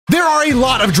There are a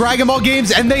lot of Dragon Ball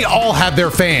games, and they all have their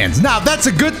fans. Now, that's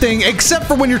a good thing, except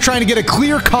for when you're trying to get a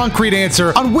clear, concrete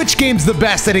answer on which game's the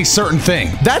best at a certain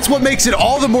thing. That's what makes it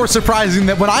all the more surprising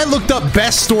that when I looked up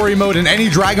best story mode in any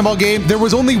Dragon Ball game, there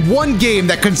was only one game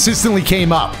that consistently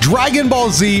came up: Dragon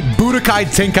Ball Z Budokai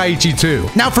Tenkaichi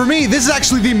 2. Now, for me, this is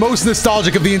actually the most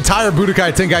nostalgic of the entire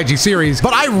Budokai Tenkaichi series,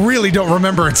 but I really don't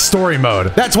remember its story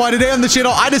mode. That's why today on the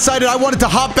channel, I decided I wanted to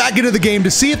hop back into the game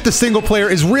to see if the single player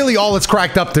is really all it's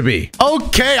cracked up to be.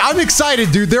 Okay, I'm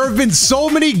excited, dude. There have been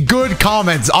so many good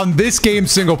comments on this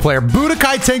game's single player,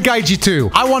 Budokai Tenkaichi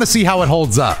 2. I want to see how it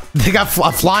holds up. They got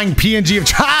a flying PNG of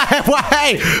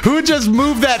Hey, who just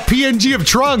moved that PNG of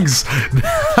Trunks?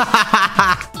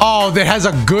 Oh, that has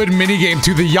a good minigame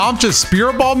too. The Yamcha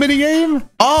Spirit Ball minigame?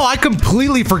 Oh, I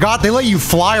completely forgot. They let you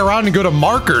fly around and go to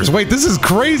markers. Wait, this is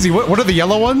crazy. What are the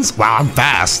yellow ones? Wow, I'm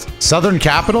fast. Southern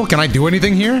Capital? Can I do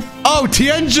anything here? Oh,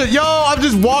 Tianjin. Yo, I'm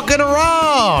just walking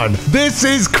around. This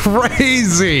is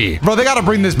crazy. Bro, they got to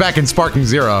bring this back in Sparking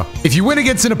Zero. If you win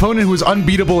against an opponent who is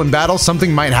unbeatable in battle,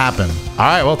 something might happen. All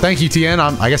right, well, thank you, Tien.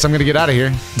 I guess I'm going to get out of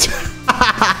here.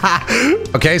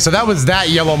 Okay, so that was that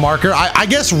yellow marker. I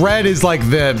guess red is like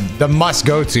the must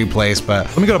go to place, but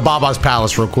let me go to Baba's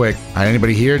Palace real quick. All right,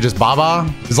 anybody here? Just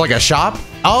Baba? It's like a shop?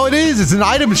 Oh, it is. It's an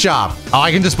item shop. Oh,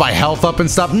 I can just buy health up and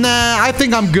stuff. Nah, I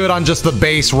think I'm good on just the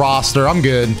base roster. I'm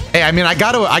good. Hey, I mean, I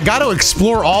gotta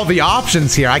explore all the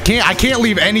options here. I can't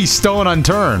leave any stone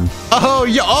unturned. Oh,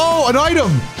 yeah. Oh, an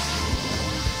item.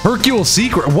 Hercule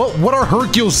Secret. What are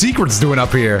Hercule Secrets doing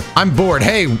up here? I'm bored.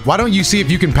 Hey, why don't you see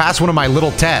if you can pass one of my little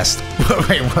tests?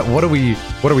 Wait, what do we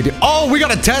do? Oh, we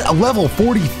got a test. A level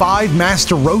 45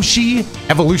 Master Roshi.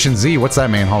 Evolution Z. What's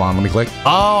that mean? Hold on, let me click.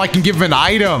 Oh, I can give him an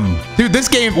item. Dude, this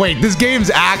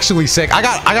game's actually sick. I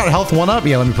got health 1 up.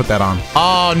 Yeah, let me put that on.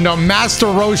 Oh no, Master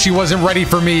Roshi wasn't ready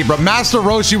for me, bro. Master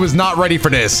Roshi was not ready for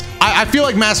this. I feel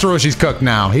like Master Roshi's cooked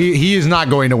now. He is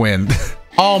not going to win.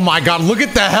 Oh my god, look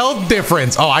at the health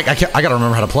difference. Oh, I gotta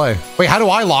remember how to play. Wait, how do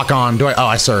I lock on? Oh,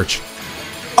 I search.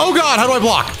 Oh god, how do I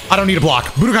block? I don't need to block.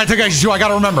 Budokai Tenkaichi 2, I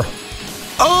gotta remember.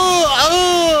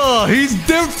 Oh, he's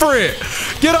different.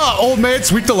 Get up, old man,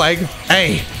 sweep the leg.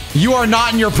 Hey, you are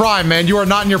not in your prime, man. You are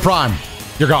not in your prime.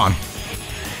 You're gone.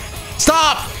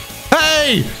 Stop.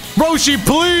 Hey, Roshi,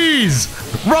 please.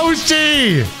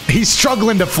 Roshi. He's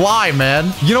struggling to fly,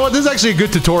 man. You know what? This is actually a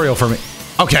good tutorial for me.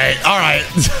 Okay, all right.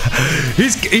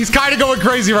 He's kind of going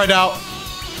crazy right now.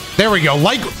 There we go.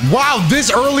 Like, wow,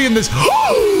 this early in this.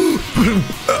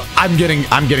 I'm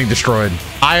getting destroyed.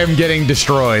 I am getting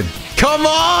destroyed. Come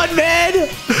on, man.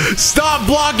 Stop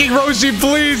blocking, Roshi,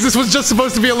 please. This was just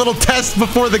supposed to be a little test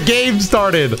before the game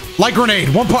started. Like grenade,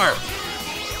 1 part.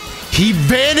 He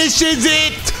vanishes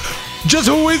it. Just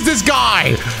who is this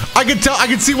guy? I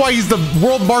can see why he's the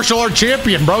world martial art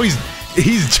champion, bro. He's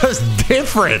just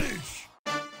different.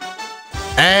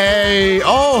 Hey,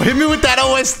 oh, hit me with that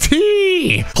OST.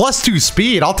 +2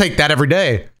 speed, I'll take that every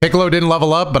day. Piccolo didn't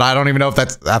level up, but I don't even know if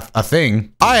that's a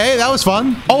thing. Oh, hey, that was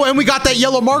fun. Oh, and we got that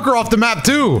yellow marker off the map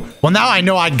too. Well, now I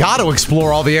know I gotta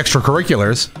explore all the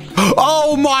extracurriculars.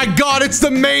 Oh my god, it's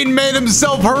the main man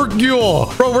himself,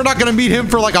 Hercule. Bro, we're not gonna meet him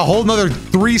for like a whole nother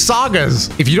 3 sagas.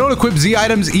 If you don't equip Z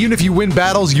items, even if you win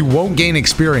battles, you won't gain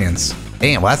experience.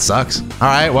 Damn, well, that sucks. All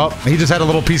right, well, he just had a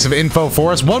little piece of info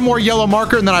for us. 1 more yellow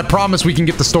marker, and then I promise we can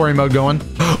get the story mode going.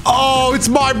 Oh, it's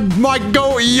my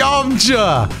goat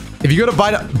Yamcha. If you go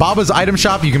to Baba's item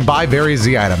shop, you can buy various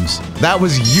Z items. That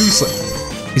was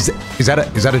useless. Is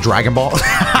that a Dragon Ball?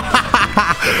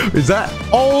 Is that?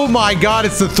 Oh my god,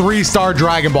 it's the 3-star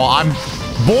Dragon Ball.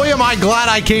 Boy, am I glad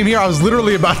I came here. I was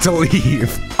literally about to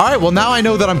leave. All right, well, now I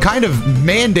know that I'm kind of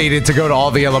mandated to go to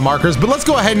all the yellow markers, but let's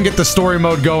go ahead and get the story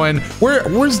mode going.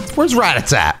 Where's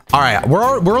Raditz at? All right,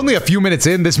 we're only a few minutes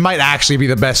in. This might actually be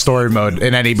the best story mode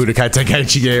in any Budokai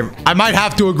Tenkaichi game. I might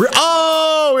have to agree.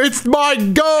 Oh, it's my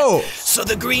goat. So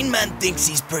the green man thinks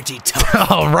he's pretty tough.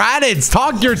 Oh, Raditz,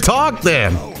 talk your talk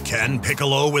then. Can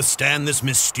Piccolo withstand this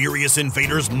mysterious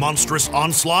invader's monstrous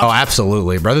onslaught? Oh,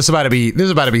 absolutely, bro. This is about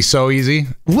to be so easy.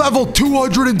 Level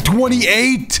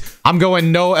 228. I'm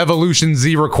going no evolution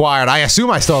Z required. I assume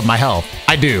I still have my health.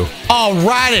 I do. Oh,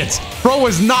 Raditz. Bro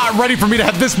was not ready for me to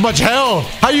have this much health.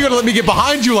 How are you gonna let me get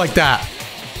behind you like that?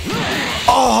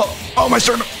 Oh, my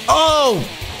sternum. Oh,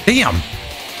 damn.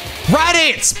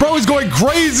 Raditz. Bro is going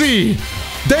crazy.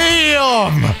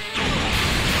 Damn.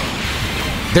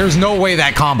 There's no way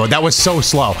that combo. That was so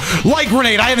slow. Like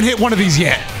grenade. I haven't hit one of these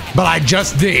yet, but I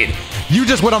just did. You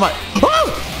just went on my... Oh!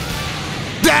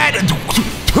 That...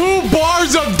 2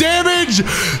 bars of damage.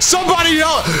 Somebody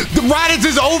help. The Raditz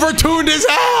is overtuned as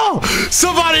hell.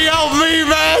 Somebody help me,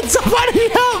 man. Somebody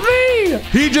help me.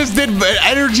 He just did an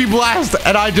energy blast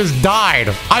and I just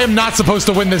died. I am not supposed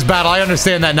to win this battle. I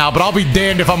understand that now, but I'll be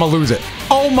damned if I'm gonna lose it.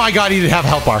 Oh my God, he didn't have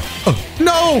health bar.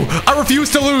 No, I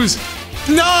refuse to lose.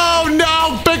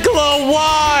 No, Piccolo,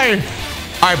 why?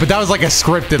 All right, but that was like a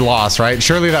scripted loss, right?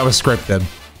 Surely that was scripted.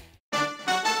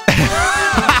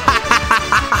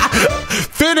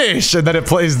 Finish, and then it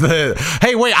plays the...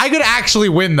 Hey, wait, I could actually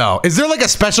win, though. Is there like a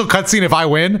special cutscene if I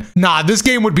win? Nah, this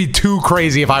game would be too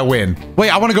crazy if I win.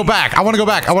 Wait, I want to go back. I want to go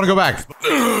back. I want to go back.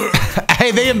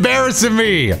 Hey, they embarrassing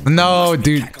me. No,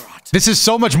 dude. This is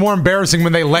so much more embarrassing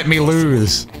when they let me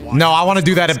lose. No, I want to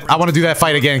do that. I want to do that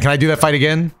fight again. Can I do that fight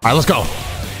again? All right, let's go.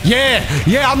 Yeah,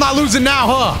 I'm not losing now,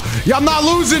 huh? Yeah, I'm not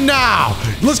losing now.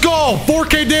 Let's go.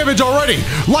 4K damage already.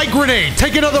 Light grenade.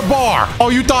 Take another bar. Oh,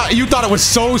 you thought it was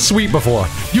so sweet before.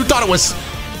 You thought it was...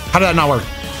 How did that not work?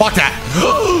 Block that.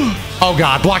 Oh,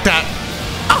 God. Block that.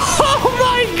 Oh,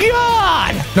 my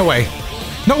God. No way.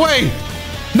 No way.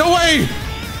 No way.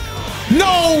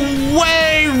 No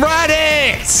way,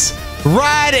 Raditz.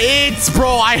 Raditz,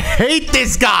 bro. I hate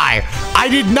this guy. I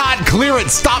did not clear it.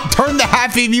 Stop. Turn the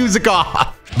happy music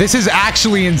off. This is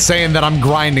actually insane that I'm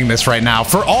grinding this right now.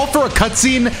 For a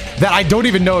cutscene that I don't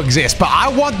even know exists. But I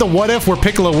want the what if where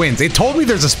Piccolo wins. It told me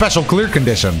there's a special clear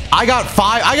condition. I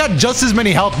got just as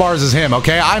many health bars as him,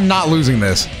 okay? I'm not losing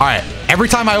this. All right. Every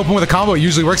time I open with a combo, it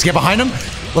usually works. Get behind him.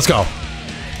 Let's go.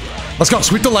 Let's go.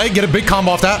 Sweep the leg. Get a big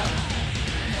combo off that.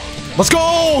 Let's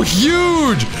go.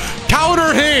 Huge.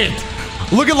 Counter hit.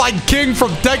 Looking like King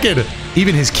from Tekken.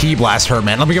 Even his Ki Blast hurt,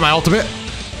 man. Let me get my ultimate.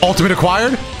 Ultimate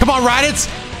acquired. Come on, Raditz.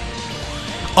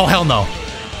 Oh, hell no.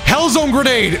 Hellzone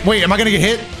grenade. Wait, am I gonna get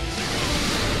hit?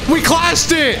 We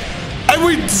clashed it. And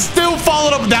we still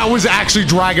followed up. That was actually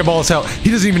Dragon Ball Z.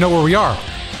 He doesn't even know where we are.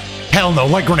 Hell no.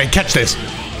 Light grenade. Catch this.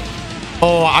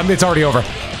 Oh, it's already over.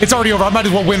 It's already over. I might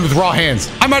as well win with raw hands.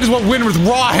 I might as well win with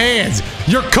raw hands.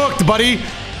 You're cooked, buddy.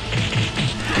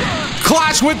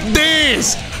 Clash with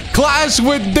this. Clash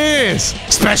with this.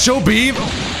 Special beam.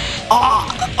 Oh,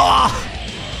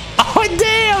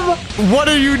 damn. What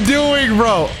are you doing,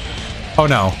 bro? Oh,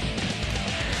 no.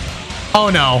 Oh,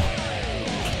 no.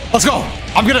 Let's go.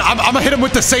 I'm gonna hit him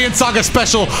with the Saiyan Saga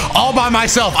special all by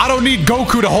myself. I don't need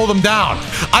Goku to hold him down.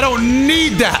 I don't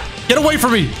need that. Get away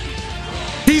from me.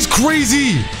 He's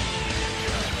crazy.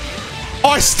 Oh,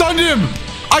 I stunned him.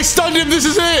 I stunned him. This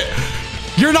is it.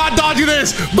 You're not dodging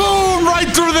this. Boom, right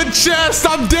through the chest.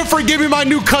 I'm different. Give me my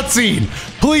new cutscene.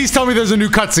 Please tell me there's a new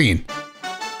cutscene.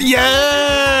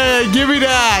 Yeah, give me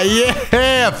that.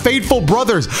 Yeah, Faithful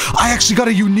Brothers. I actually got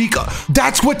a unique...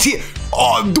 That's what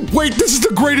Oh, wait, this is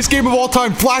the greatest game of all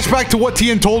time. Flashback to what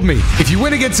Tien told me. If you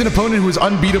win against an opponent who is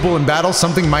unbeatable in battle,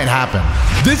 something might happen.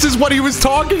 This is what he was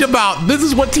talking about. This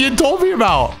is what Tien told me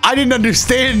about. I didn't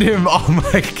understand him. Oh,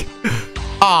 my God.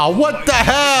 Oh, what the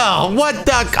hell? What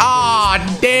the...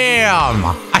 Oh, damn.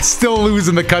 I still lose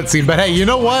in the cutscene, but hey, you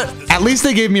know what? At least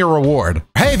they gave me a reward.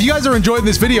 Hey, if you guys are enjoying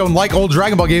this video and like old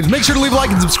Dragon Ball games, make sure to leave a like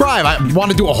and subscribe. I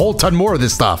want to do a whole ton more of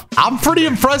this stuff. I'm pretty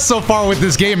impressed so far with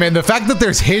this game, man. The fact that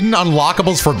there's hidden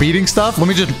unlockables for beating stuff. Let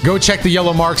me just go check the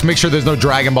yellow marks, make sure there's no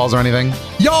Dragon Balls or anything.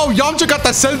 Yo, Yamcha got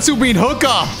the Sensu Bean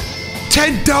hookup.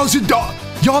 $10,000.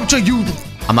 Yamcha, you...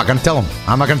 I'm not gonna tell him.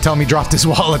 I'm not gonna tell him he dropped his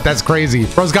wallet. That's crazy.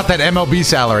 Bro's got that MLB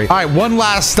salary. All right, one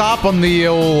last stop on the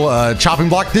old chopping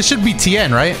block. This should be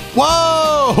Tien, right?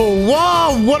 Whoa,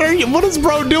 whoa! What is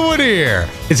bro doing here?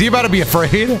 Is he about to be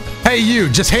afraid? Hey, you!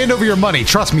 Just hand over your money.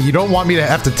 Trust me, you don't want me to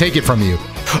have to take it from you.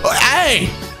 Hey,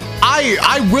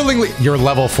 I willingly. You're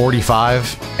level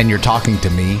 45, and you're talking to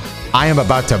me. I am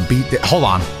about to beat. Hold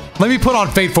on. Let me put on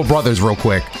Faithful Brothers real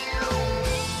quick.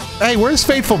 Hey, where's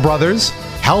Faithful Brothers?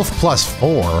 Health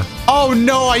 +4. Oh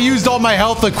no, I used all my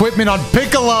health equipment on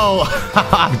Piccolo.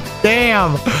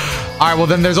 Damn. All right, well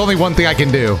then there's only one thing I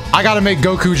can do. I gotta make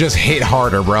Goku just hit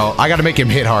harder, bro. I gotta make him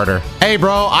hit harder. Hey,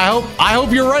 bro, I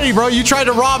hope you're ready, bro. You tried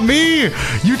to rob me.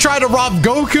 You tried to rob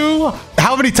Goku.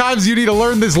 How many times do you need to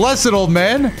learn this lesson, old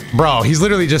man? Bro, he's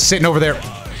literally just sitting over there.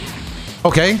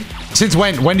 Okay. Since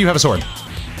when? When do you have a sword?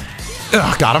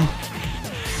 Ugh, got him.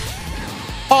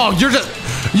 Oh,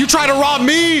 you try to rob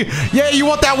me? Yeah, you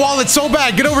want that wallet so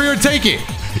bad. Get over here and take it.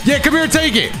 Yeah, come here and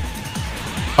take it.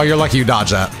 Oh, you're lucky you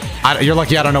dodged that. You're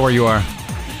lucky I don't know where you are.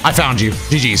 I found you.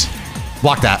 GG's.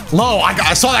 Block that. Low,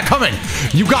 I saw that coming.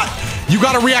 You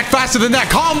got to react faster than that.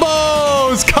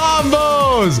 Combos!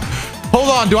 Combos! Hold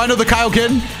on, do I know the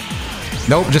Kaioken?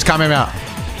 Nope, just comment him out.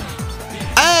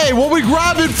 Hey, what we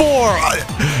grabbing for?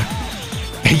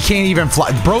 He can't even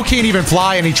fly. Bro can't even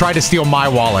fly, and he tried to steal my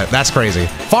wallet. That's crazy.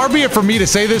 Far be it from me to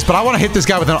say this, but I want to hit this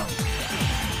guy with an...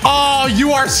 Oh,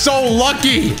 you are so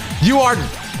lucky. You are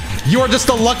just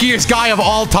the luckiest guy of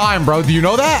all time, bro. Do you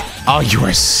know that? Oh, you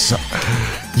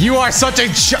are such a...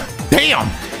 Damn.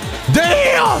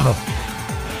 Damn.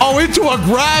 Oh, into a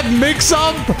grab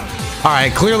mix-up? All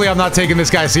right, clearly I'm not taking this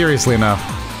guy seriously enough.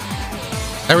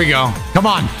 There we go. Come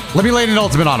on. Let me lay an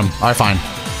ultimate on him. All right, fine.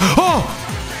 Oh!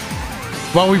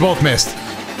 Well, we both missed.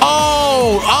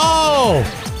 Oh! Oh!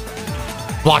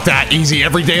 Block that. Easy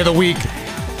every day of the week.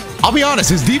 I'll be honest,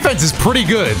 his defense is pretty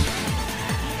good.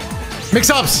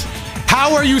 Mix-ups.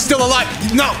 How are you still alive?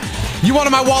 No. You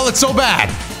wanted my wallet so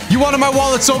bad. You wanted my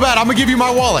wallet so bad. I'm going to give you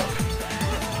my wallet.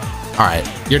 All right.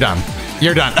 You're done.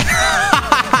 You're done.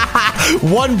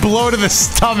 One blow to the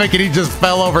stomach and he just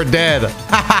fell over dead.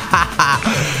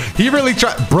 He really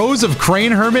tried. Bros of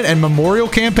Crane Hermit and Memorial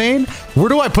Campaign? Where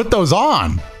do I put those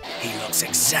on? He looks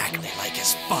exactly like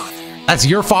his father. That's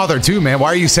your father too, man. Why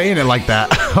are you saying it like that?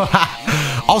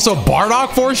 Also,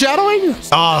 Bardock foreshadowing?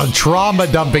 Oh, trauma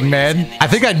dumping, man. I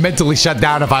think I'd mentally shut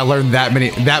down if I learned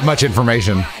that much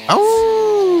information.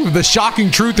 Oh, the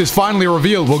shocking truth is finally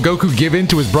revealed. Will Goku give in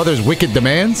to his brother's wicked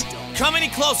demands? Come any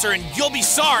closer and you'll be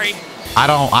sorry. I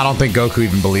don't think Goku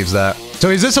even believes that. So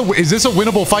is this a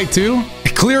winnable fight too?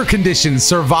 Clear conditions,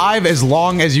 survive as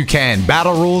long as you can.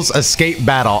 Battle rules, escape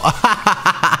battle.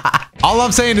 All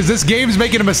I'm saying is this game's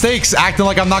making mistakes, acting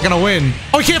like I'm not gonna win.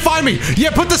 Oh, he can't find me.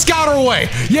 Yeah, put the scouter away.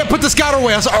 Yeah, put the scouter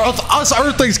away. Us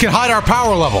Earthlings can hide our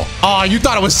power level. Oh, you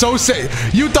thought it was so sick.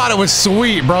 You thought it was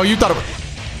sweet, bro. You thought it was...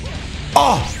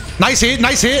 Oh, nice hit,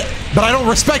 nice hit. But I don't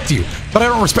respect you. But I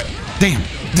don't respect... Damn.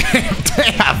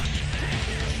 Damn.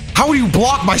 How do you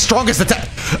block my strongest attack?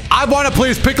 I want to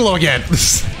play as Piccolo again.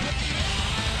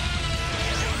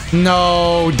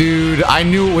 No, dude. I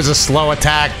knew it was a slow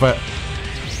attack, but...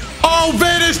 Oh,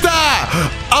 finish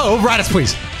that! Oh, Raditz,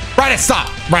 please. Raditz, stop.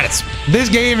 Raditz. This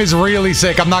game is really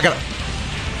sick. I'm not gonna...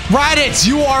 Raditz,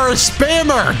 you are a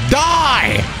spammer.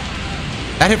 Die!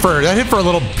 That hit for a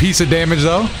little piece of damage,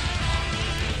 though.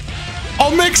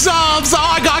 Oh, mix-ups! Oh,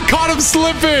 I got caught him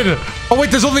slipping! Oh,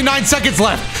 wait, there's only 9 seconds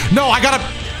left. No, I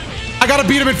gotta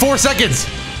beat him in 4 seconds.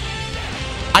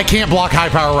 I can't block high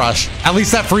power rush. At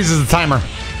least that freezes the timer.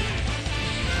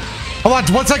 Hold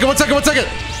on, 1 second, 1 second, 1 second.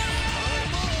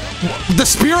 The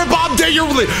spirit bomb day, you're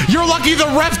lucky the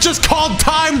ref just called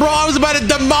time, bro. I was about to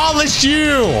demolish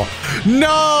you.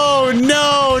 No,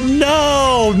 no,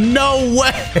 no, no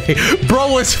way.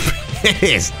 Bro was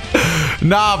pissed.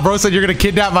 Nah, bro said you're gonna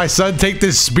kidnap my son. Take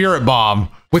this spirit bomb.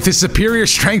 With his superior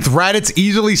strength, Raditz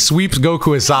easily sweeps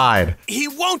Goku aside. He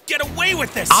won't get away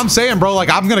with this. I'm saying, bro,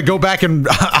 like I'm gonna go back and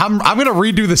I'm gonna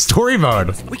redo the story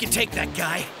mode. We can take that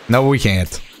guy. No, we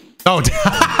can't. Oh,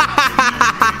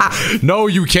 no,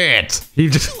 you can't.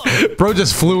 Bro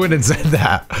just flew in and said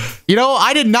that. You know,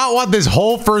 I did not want this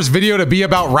whole first video to be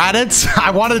about Raditz.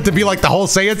 I wanted it to be like the whole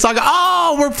Saiyan saga.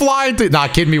 Oh, we're flying to... Nah,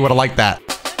 kidding me, would have liked that.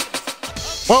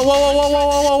 Whoa, whoa, whoa, whoa, whoa,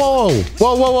 whoa, whoa, whoa.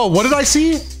 Whoa, whoa, whoa, what did I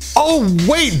see? Oh,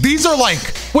 wait, these are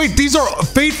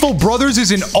Faithful Brothers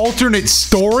is an alternate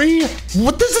story?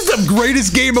 What? This is the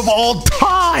greatest game of all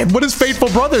time. What is Faithful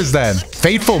Brothers then?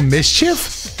 Faithful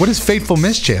Mischief? What is Faithful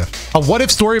Mischief? A what if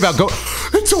story about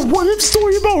It's a what if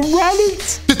story about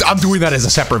Raditz. I'm doing that as a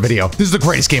separate video. This is the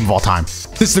greatest game of all time.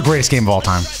 This is the greatest game of all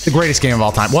time. The greatest game of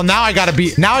all time. Well, now I gotta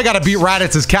beat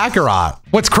Raditz's Kakarot.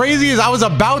 What's crazy is I was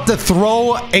about to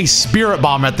throw a spirit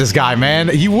bomb at this guy, man.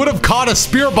 He would have caught a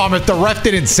spirit bomb if the ref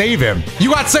didn't save him.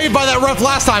 You got saved by that ref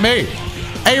last time, eh?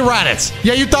 Hey, Raditz.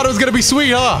 Yeah, you thought it was gonna be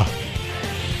sweet, huh?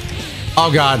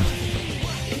 Oh, God.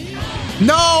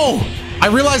 No! I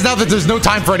realize now that there's no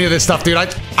time for any of this stuff, dude. I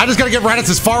just gotta get Raditz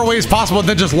as far away as possible and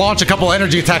then just launch a couple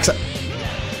energy attacks.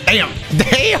 Damn.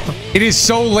 Damn! It is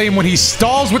so lame when he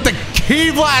stalls with the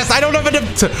Ki Blast. I don't have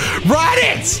enough to...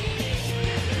 Raditz!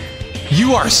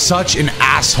 You are such an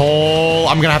asshole.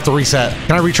 I'm gonna have to reset.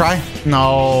 Can I retry?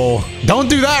 No. Don't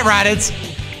do that, Raditz.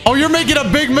 Oh, you're making a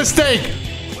big mistake.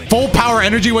 Full power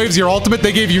energy waves, your ultimate.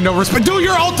 They gave you no respect. Do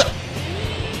your ultimate.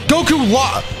 Goku,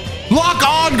 lock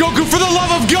on, Goku, for the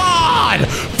love of God.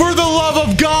 For the love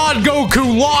of God,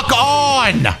 Goku, lock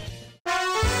on.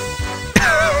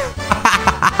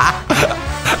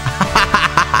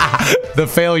 The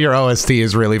failure OST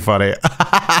is really funny.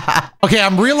 Okay,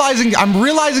 I'm realizing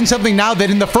something now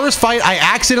that in the first fight, I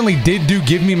accidentally did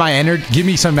give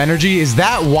me some energy. Is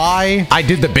that why I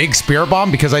did the big spirit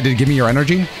bomb? Because I did give me your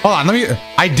energy? Hold on,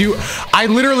 I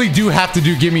literally do have to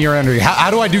do give me your energy. How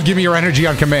do I do give me your energy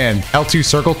on command? L2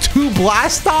 circle, 2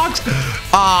 blast stocks?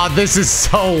 Ah, this is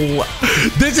so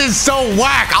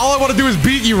whack. All I want to do is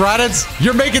beat you, Raditz.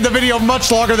 You're making the video much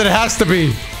longer than it has to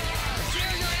be.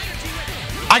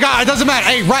 It doesn't matter.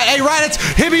 Hey, Raditz,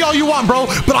 hit me all you want, bro.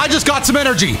 But I just got some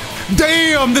energy.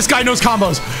 Damn, this guy knows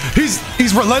combos.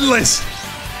 He's relentless.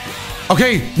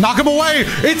 Okay, knock him away.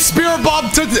 It's Spirit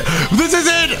Bomb. This is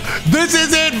it. This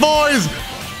is it, boys.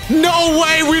 No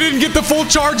way we didn't get the full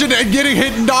charge and getting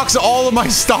hit knocks all of my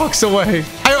stocks away.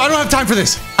 I don't have time for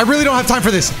this. I really don't have time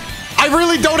for this. I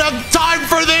really don't have time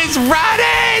for this,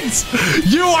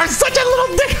 Raditz. You are such a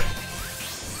little dick.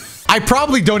 I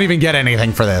probably don't even get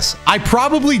anything for this.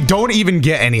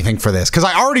 Because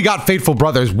I already got Faithful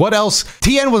Brothers. What else?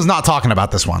 TN was not talking about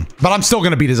this one, but I'm still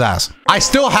gonna beat his ass. I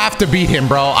still have to beat him,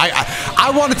 bro. I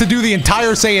wanted to do the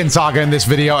entire Saiyan saga in this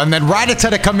video, and then Raditz had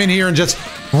to come in here and just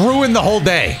ruin the whole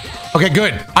day. Okay,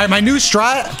 good. All right, my new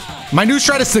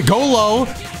strat is to go low,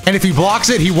 and if he blocks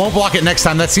it, he won't block it next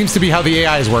time. That seems to be how the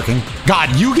AI is working.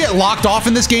 God, you get locked off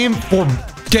in this game for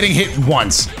getting hit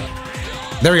once.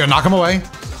 There we go, knock him away.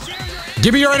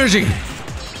 Give me your energy.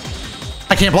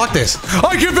 I can't block this.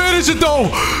 I can manage it though.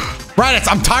 Raditz,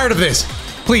 I'm tired of this.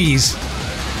 Please.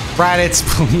 Raditz,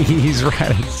 please,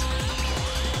 Raditz.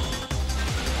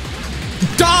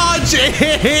 Dodge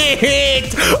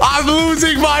it! I'm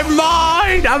losing my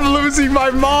mind! I'm losing my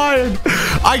mind!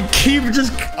 I keep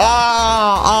just...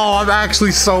 Oh, I'm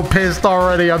actually so pissed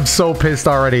already. I'm so pissed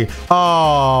already.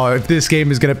 Oh, if this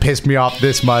game is gonna piss me off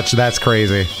this much, that's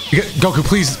crazy. Goku,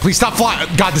 please stop flying.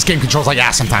 God, this game controls like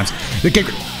ass sometimes. The game...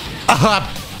 Share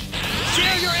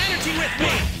your energy with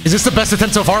me! Is this the best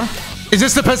attempt so far? Is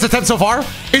this the best attempt so far?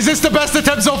 Is this the best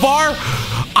attempt so far?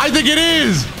 I think it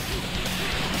is!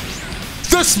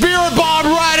 The Spirit Bomb,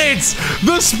 Raditz!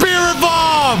 The Spirit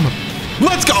Bomb!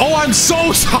 Let's go! Oh, I'm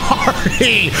so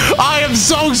sorry! I am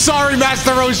so sorry,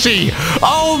 Master Roshi!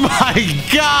 Oh my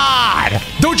god!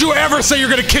 Don't you ever say you're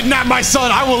gonna kidnap my son!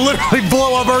 I will literally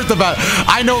blow up Earth about it.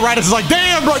 I know Raditz is like,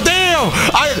 damn, bro, damn!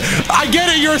 I get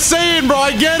it, you're saying, bro,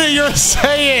 I get it, you're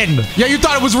saying! Yeah, you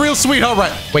thought it was real sweet, huh,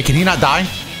 right? Wait, can he not die?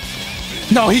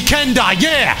 No, he can die,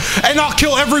 yeah! And I'll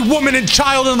kill every woman and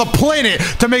child on the planet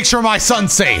to make sure my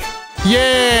son's safe.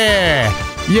 Yeah,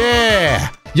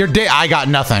 yeah. You're dead. I got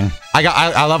nothing. I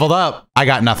leveled up. I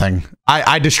got nothing.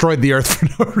 I destroyed the Earth for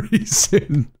no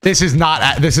reason. This is not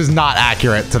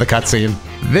accurate to the cutscene.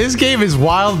 This game is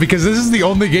wild because this is the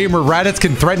only game where Raditz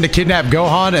can threaten to kidnap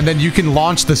Gohan, and then you can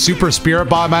launch the Super Spirit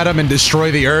Bomb at him and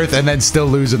destroy the Earth, and then still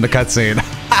lose in the cutscene.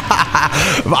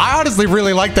 I honestly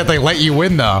really like that they let you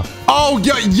win though. Oh,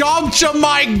 Yamcha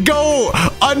might go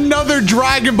another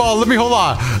Dragon Ball. Hold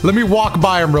on. Let me walk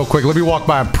by him real quick. Let me walk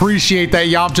by him. Appreciate that,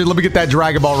 Yamcha. Let me get that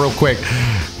Dragon Ball real quick.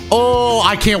 Oh,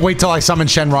 I can't wait till I summon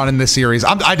Shenron in this series.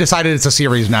 I decided it's a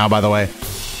series now, by the way.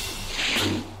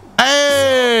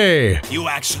 Hey! You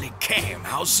actually came.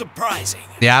 How surprising.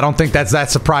 Yeah, I don't think that's that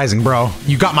surprising, bro.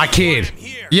 You got my kid.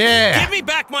 Yeah. Give me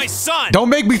back my son. Don't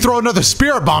make me throw another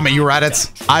Spirit Bomb at you, Raditz.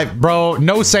 Bro,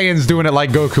 no Saiyan's doing it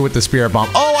like Goku with the Spirit Bomb.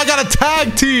 Oh, I got a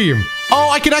tag team. Oh,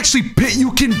 I can actually pick.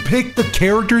 You can pick the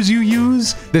characters you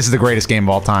use. This is the greatest game of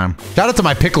all time. Shout out to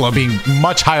my Piccolo being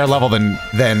much higher level than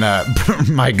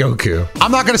my Goku.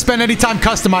 I'm not gonna spend any time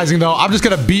customizing though. I'm just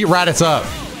gonna beat Raditz up.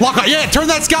 Lock on. Yeah, turn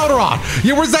that scouter on.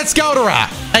 Yeah, where's that scouter at?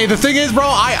 Hey, the thing is, bro,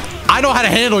 I know how to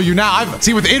handle you now.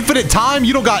 See, with infinite time,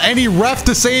 you don't got any ref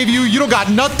to save you. You don't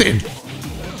got nothing.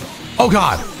 Oh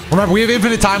God. Remember, we have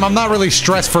infinite time. I'm not really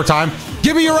stressed for time.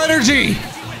 Give me your energy.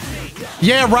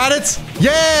 Yeah, Raditz.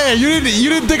 Yeah, you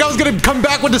didn't think I was gonna come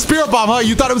back with the Spirit Bomb, huh?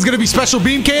 You thought it was gonna be Special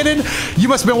Beam Cannon? You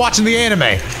must have been watching the anime.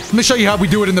 Let me show you how we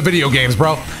do it in the video games,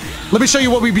 bro. Let me show you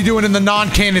what we be doing in the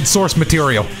non-canon source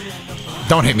material.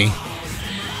 Don't hit me.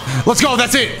 Let's go,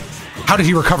 that's it. How did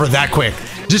he recover that quick?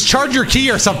 Just charge your key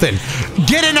or something.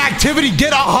 Get an activity,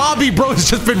 get a hobby, bro. It's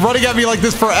just been running at me like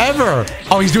this forever.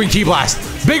 Oh, he's doing Ki Blast.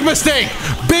 Big mistake,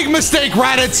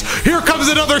 Raditz. Here comes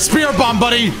another Spirit Bomb,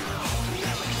 buddy.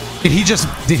 Did he just,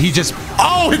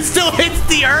 oh, it still hits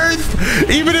the Earth?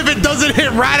 Even if it doesn't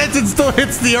hit Raditz, it still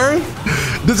hits the Earth?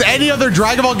 Does any other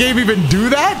Dragon Ball game even do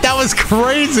that? That was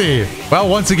crazy. Well,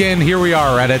 once again, here we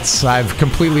are, Raditz. I've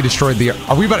completely destroyed the Earth.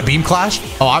 Are we about to beam clash?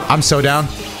 Oh, I'm so down.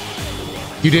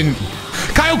 You didn't.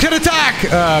 Kaioken attack!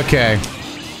 Okay.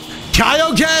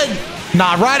 Kaioken!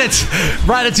 Nah,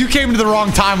 Raditz, you came into the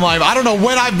wrong timeline. I don't know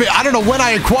when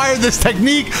I acquired this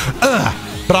technique.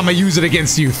 but I'm gonna use it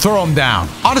against you. Throw him down.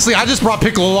 Honestly, I just brought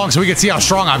Piccolo along so we can see how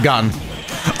strong I've gotten.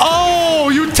 Oh,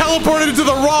 you teleported into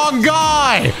the wrong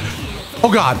guy.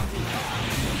 Oh God.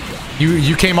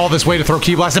 You came all this way to throw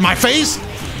Ki Blast in my face?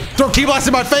 Throw Ki Blast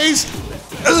in my face?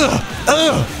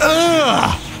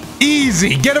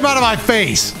 Easy. Get him out of my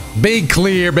face. Big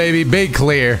clear, baby. Big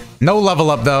clear. No level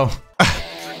up, though.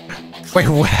 Wait,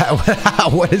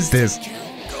 what is this?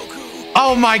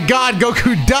 Oh my God,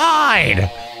 Goku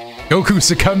died. Goku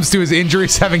succumbs to his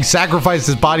injuries, having sacrificed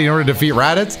his body in order to defeat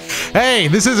Raditz. Hey,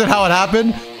 this isn't how it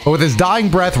happened. But with his dying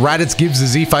breath, Raditz gives the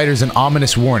Z Fighters an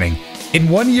ominous warning. In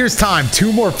 1 year's time,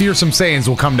 2 more fearsome Saiyans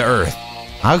will come to Earth.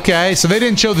 Okay, so they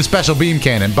didn't show the special beam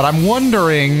cannon, but I'm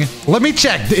wondering... Let me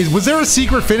check. Was there a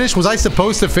secret finish? Was I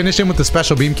supposed to finish him with the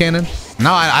special beam cannon?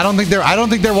 No, I don't think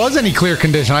there was any clear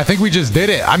condition. I think we just did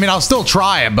it. I mean, I'll still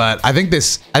try it, but I think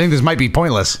this might be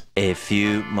pointless. A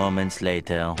few moments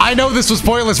later. I know this was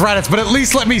pointless, Raditz, but at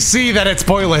least let me see that it's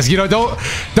pointless. You know,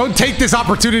 don't take this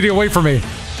opportunity away from me.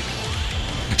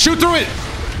 Shoot through it.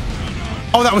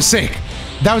 Oh, that was sick.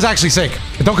 That was actually sick.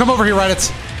 Don't come over here,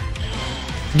 Raditz.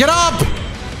 Get up!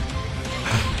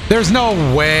 There's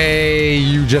no way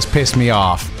you just pissed me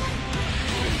off.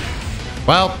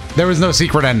 Well, there was no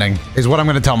secret ending, is what I'm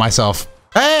gonna tell myself.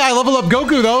 Hey, I leveled up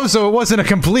Goku though, so it wasn't a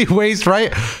complete waste,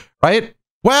 right? Right?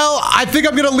 Well, I think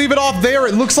I'm gonna leave it off there.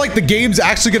 It looks like the game's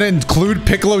actually gonna include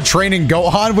Piccolo training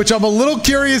Gohan, which I'm a little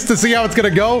curious to see how it's gonna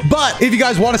go. But if you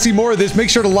guys want to see more of this, make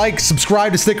sure to like,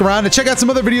 subscribe to stick around, and check out some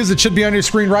other videos that should be on your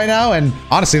screen right now. And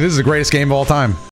honestly, this is the greatest game of all time.